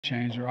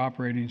chains are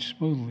operating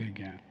smoothly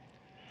again.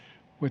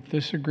 With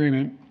this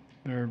agreement,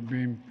 they're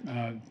being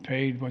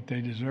paid what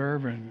they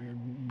deserve,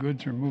 and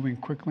goods are moving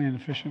quickly and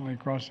efficiently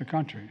across the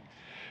country.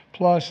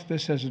 Plus,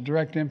 this has a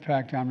direct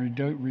impact on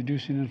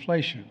reducing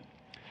inflation.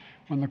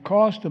 When the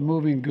cost of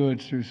moving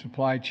goods through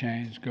supply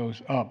chains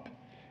goes up,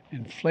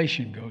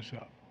 inflation goes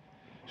up.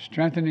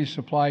 Strengthening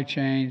supply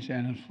chains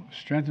and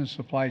strengthens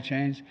supply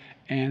chains,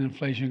 and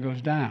inflation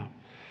goes down.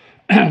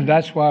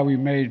 That's why we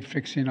made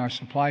fixing our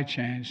supply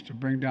chains to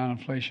bring down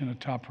inflation a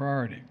top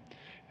priority,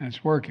 and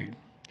it's working.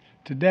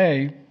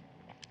 Today,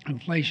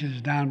 inflation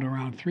is down to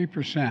around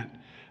 3%,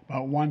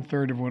 about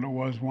one-third of what it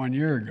was 1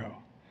 year ago.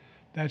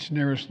 That's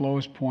nearest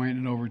lowest point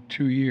in over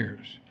 2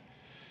 years.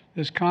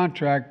 This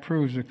contract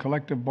proves that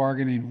collective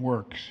bargaining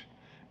works.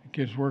 It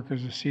gives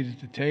workers a seat at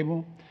the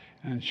table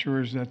and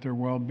ensures that their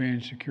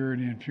well-being,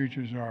 security, and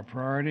futures are a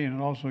priority, and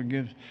it also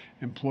gives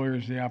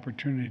employers the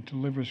opportunity to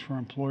deliver for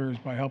employers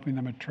by helping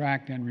them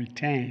attract and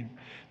retain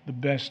the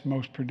best,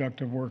 most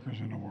productive workers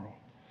in the world.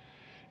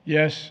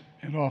 Yes,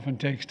 it often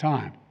takes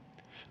time,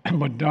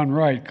 but done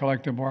right,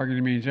 collective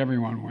bargaining means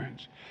everyone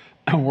wins.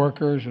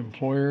 Workers,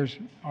 employers,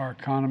 our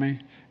economy,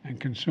 and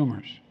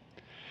consumers.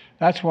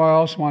 That's why I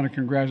also want to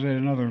congratulate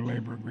another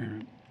labor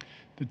agreement.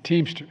 The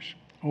Teamsters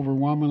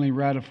overwhelmingly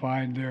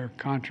ratified their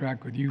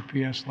contract with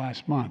UPS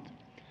last month.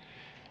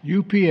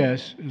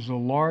 UPS is the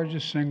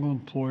largest single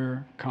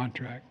employer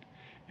contract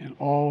in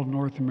all of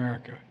North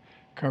America,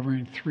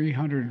 covering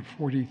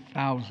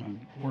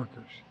 340,000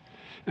 workers.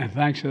 And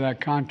thanks to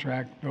that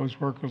contract, those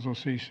workers will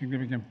see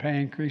significant pay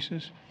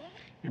increases,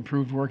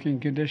 improved working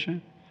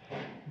condition,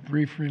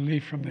 brief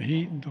relief from the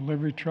heat and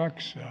delivery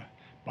trucks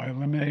by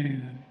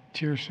eliminating the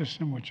tier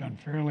system, which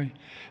unfairly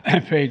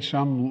paid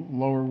some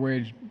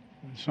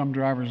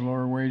drivers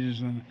lower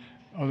wages than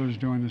others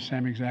doing the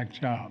same exact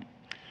job.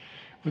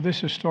 With this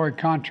historic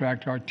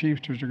contract, our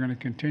Teamsters are going to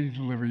continue to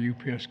deliver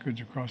UPS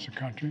goods across the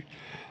country,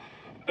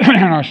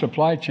 and our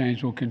supply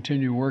chains will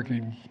continue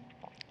working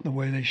the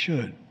way they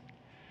should.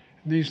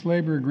 These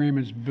labor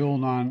agreements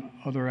build on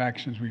other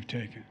actions we've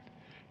taken.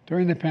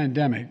 During the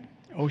pandemic,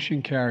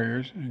 ocean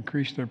carriers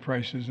increased their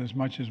prices as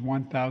much as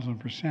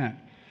 1,000%,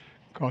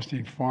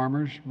 costing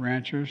farmers,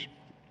 ranchers,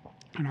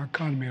 and our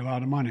economy a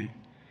lot of money.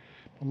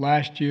 But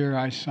last year,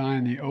 I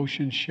signed the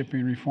Ocean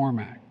Shipping Reform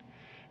Act,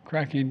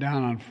 cracking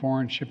down on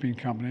foreign shipping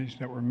companies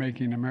that were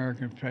making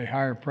Americans pay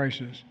higher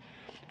prices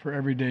for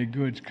everyday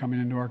goods coming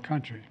into our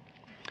country.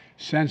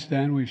 Since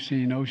then, we've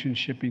seen ocean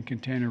shipping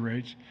container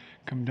rates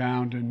come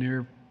down to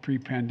near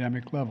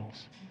pre-pandemic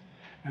levels.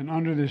 And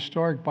under the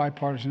historic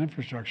bipartisan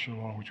infrastructure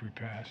law which we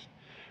passed,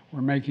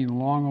 we're making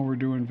long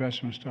overdue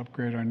investments to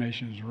upgrade our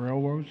nation's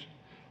railroads,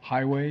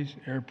 highways,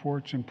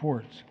 airports, and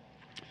ports.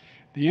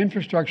 The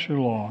infrastructure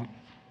law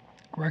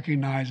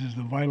recognizes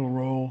the vital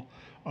role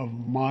of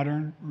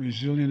modern,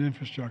 resilient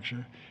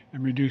infrastructure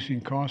in reducing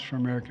costs for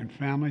American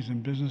families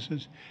and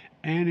businesses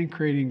and in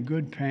creating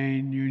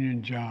good-paying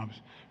union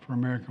jobs for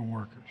American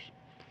workers.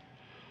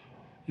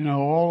 You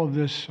know, all of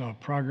this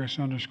progress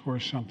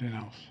underscores something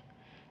else.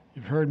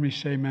 You've heard me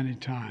say many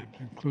times,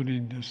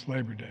 including this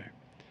Labor Day,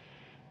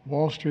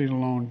 Wall Street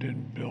alone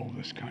didn't build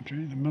this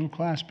country. The middle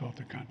class built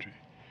the country,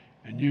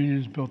 and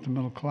unions built the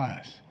middle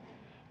class.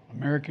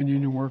 American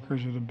union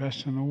workers are the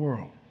best in the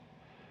world,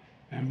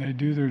 and they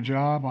do their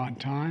job on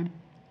time,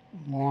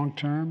 long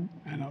term,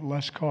 and at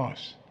less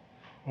cost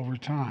over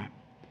time.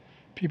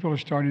 People are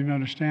starting to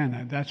understand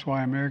that. That's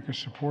why America's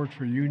support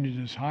for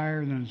unions is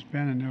higher than it's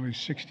been in nearly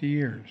 60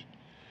 years.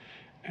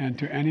 And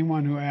to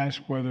anyone who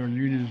asks whether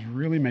unions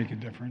really make a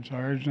difference, I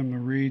urge them to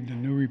read the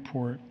new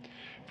report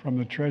from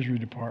the Treasury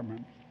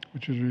Department,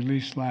 which was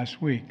released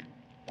last week.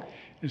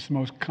 It's the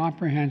most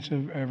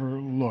comprehensive ever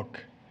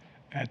look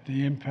at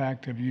the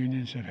impact of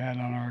unions have had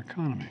on our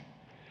economy.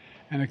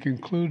 And it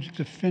concludes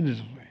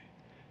definitively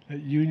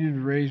that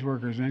unions raise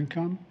workers'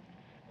 income,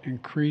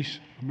 increase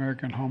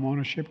American home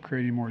ownership,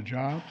 creating more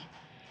jobs,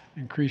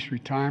 increase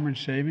retirement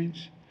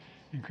savings,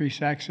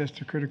 increase access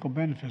to critical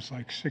benefits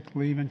like sick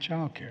leave and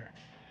child care,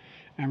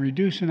 and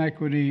reduce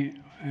inequity,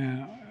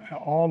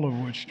 all of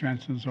which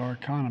strengthens our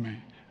economy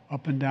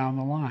up and down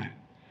the line.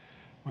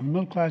 When the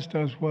middle class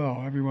does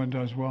well, everyone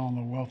does well, and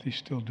the wealthy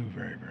still do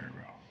very, very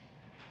well.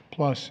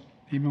 Plus,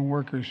 even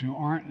workers who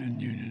aren't in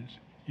unions,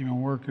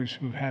 even workers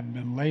who have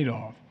been laid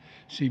off,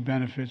 see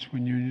benefits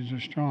when unions are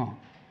strong.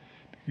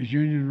 Because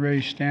unions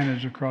raise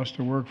standards across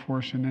the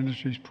workforce and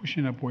industries,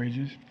 pushing up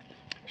wages,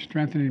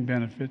 strengthening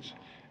benefits,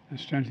 and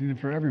strengthening them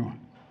for everyone.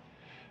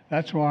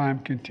 That's why I'm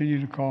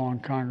continuing to call on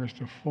Congress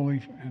to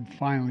fully and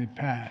finally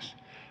pass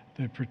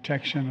the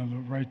Protection of the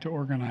Right to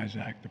Organize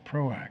Act, the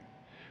PRO Act,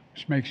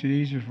 which makes it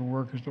easier for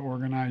workers to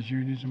organize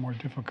unions and more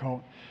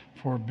difficult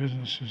for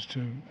businesses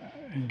to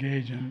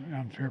engage in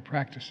unfair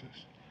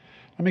practices.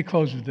 Let me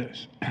close with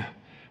this.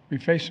 We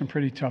faced some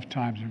pretty tough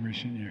times in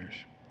recent years.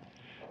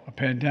 A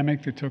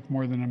pandemic that took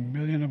more than 1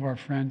 million of our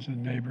friends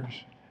and neighbors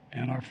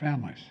and our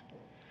families.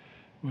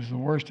 It was the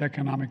worst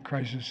economic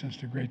crisis since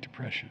the Great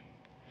Depression.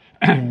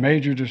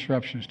 Major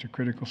disruptions to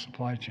critical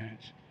supply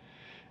chains.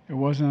 It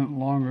wasn't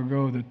long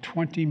ago that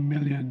 20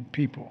 million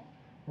people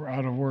were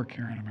out of work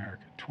here in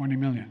America, 20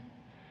 million.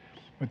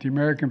 But the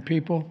American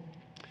people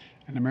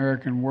and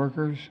American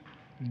workers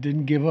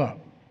didn't give up.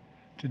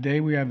 Today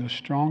we have the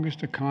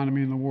strongest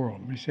economy in the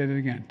world. Let me say that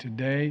again.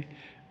 Today,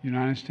 the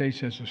United States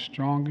has the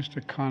strongest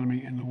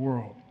economy in the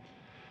world,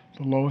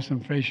 the lowest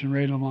inflation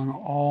rate among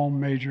all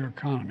major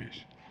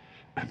economies,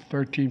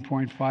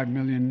 13.5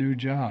 million new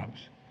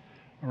jobs,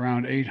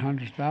 around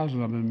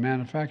 800,000 of them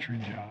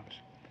manufacturing jobs.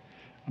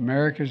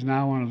 America is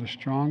now one of the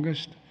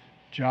strongest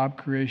job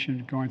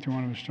creation, going through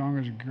one of the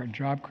strongest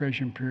job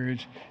creation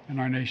periods in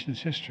our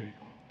nation's history.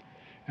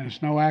 And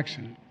it's no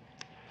accident.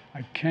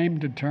 I came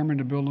determined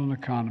to build an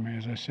economy,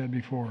 as I said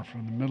before,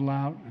 from the middle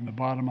out and the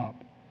bottom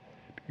up,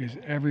 because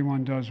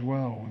everyone does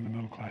well when the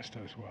middle class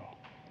does well,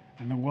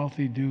 and the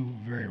wealthy do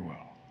very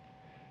well.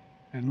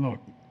 And look,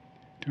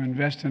 to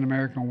invest in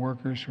American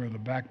workers who are the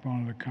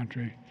backbone of the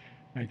country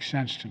makes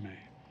sense to me.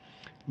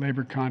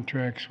 Labor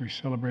contracts we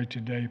celebrate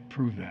today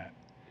prove that.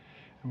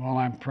 And while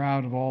I'm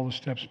proud of all the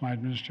steps my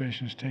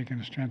administration has taken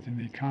to strengthen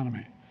the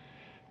economy,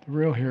 the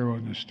real hero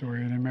in this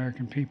story are the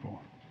American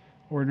people.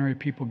 Ordinary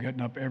people getting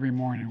up every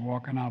morning,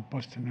 walking out,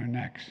 busting their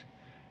necks,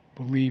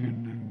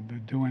 believing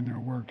and doing their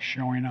work,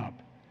 showing up.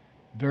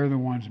 They're the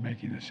ones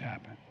making this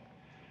happen.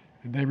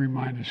 And they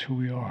remind us who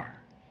we are.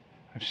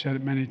 I've said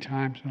it many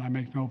times, and I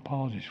make no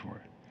apologies for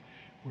it.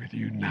 We're the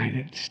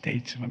United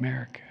States of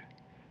America.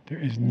 There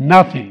is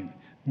nothing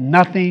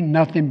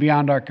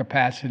beyond our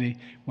capacity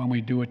when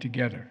we do it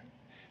together.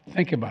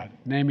 Think about it.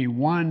 Name me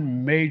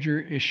one major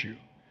issue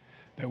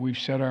that we've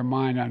set our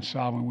mind on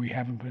solving we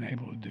haven't been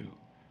able to do.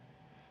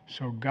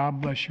 So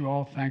God bless you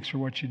all. Thanks for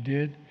what you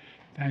did.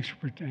 Thanks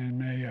for, and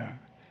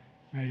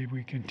may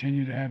we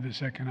continue to have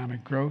this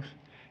economic growth,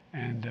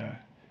 and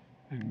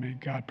may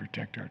God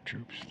protect our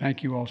troops.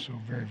 Thank you all so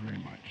very, very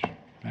much.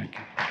 Thank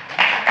you.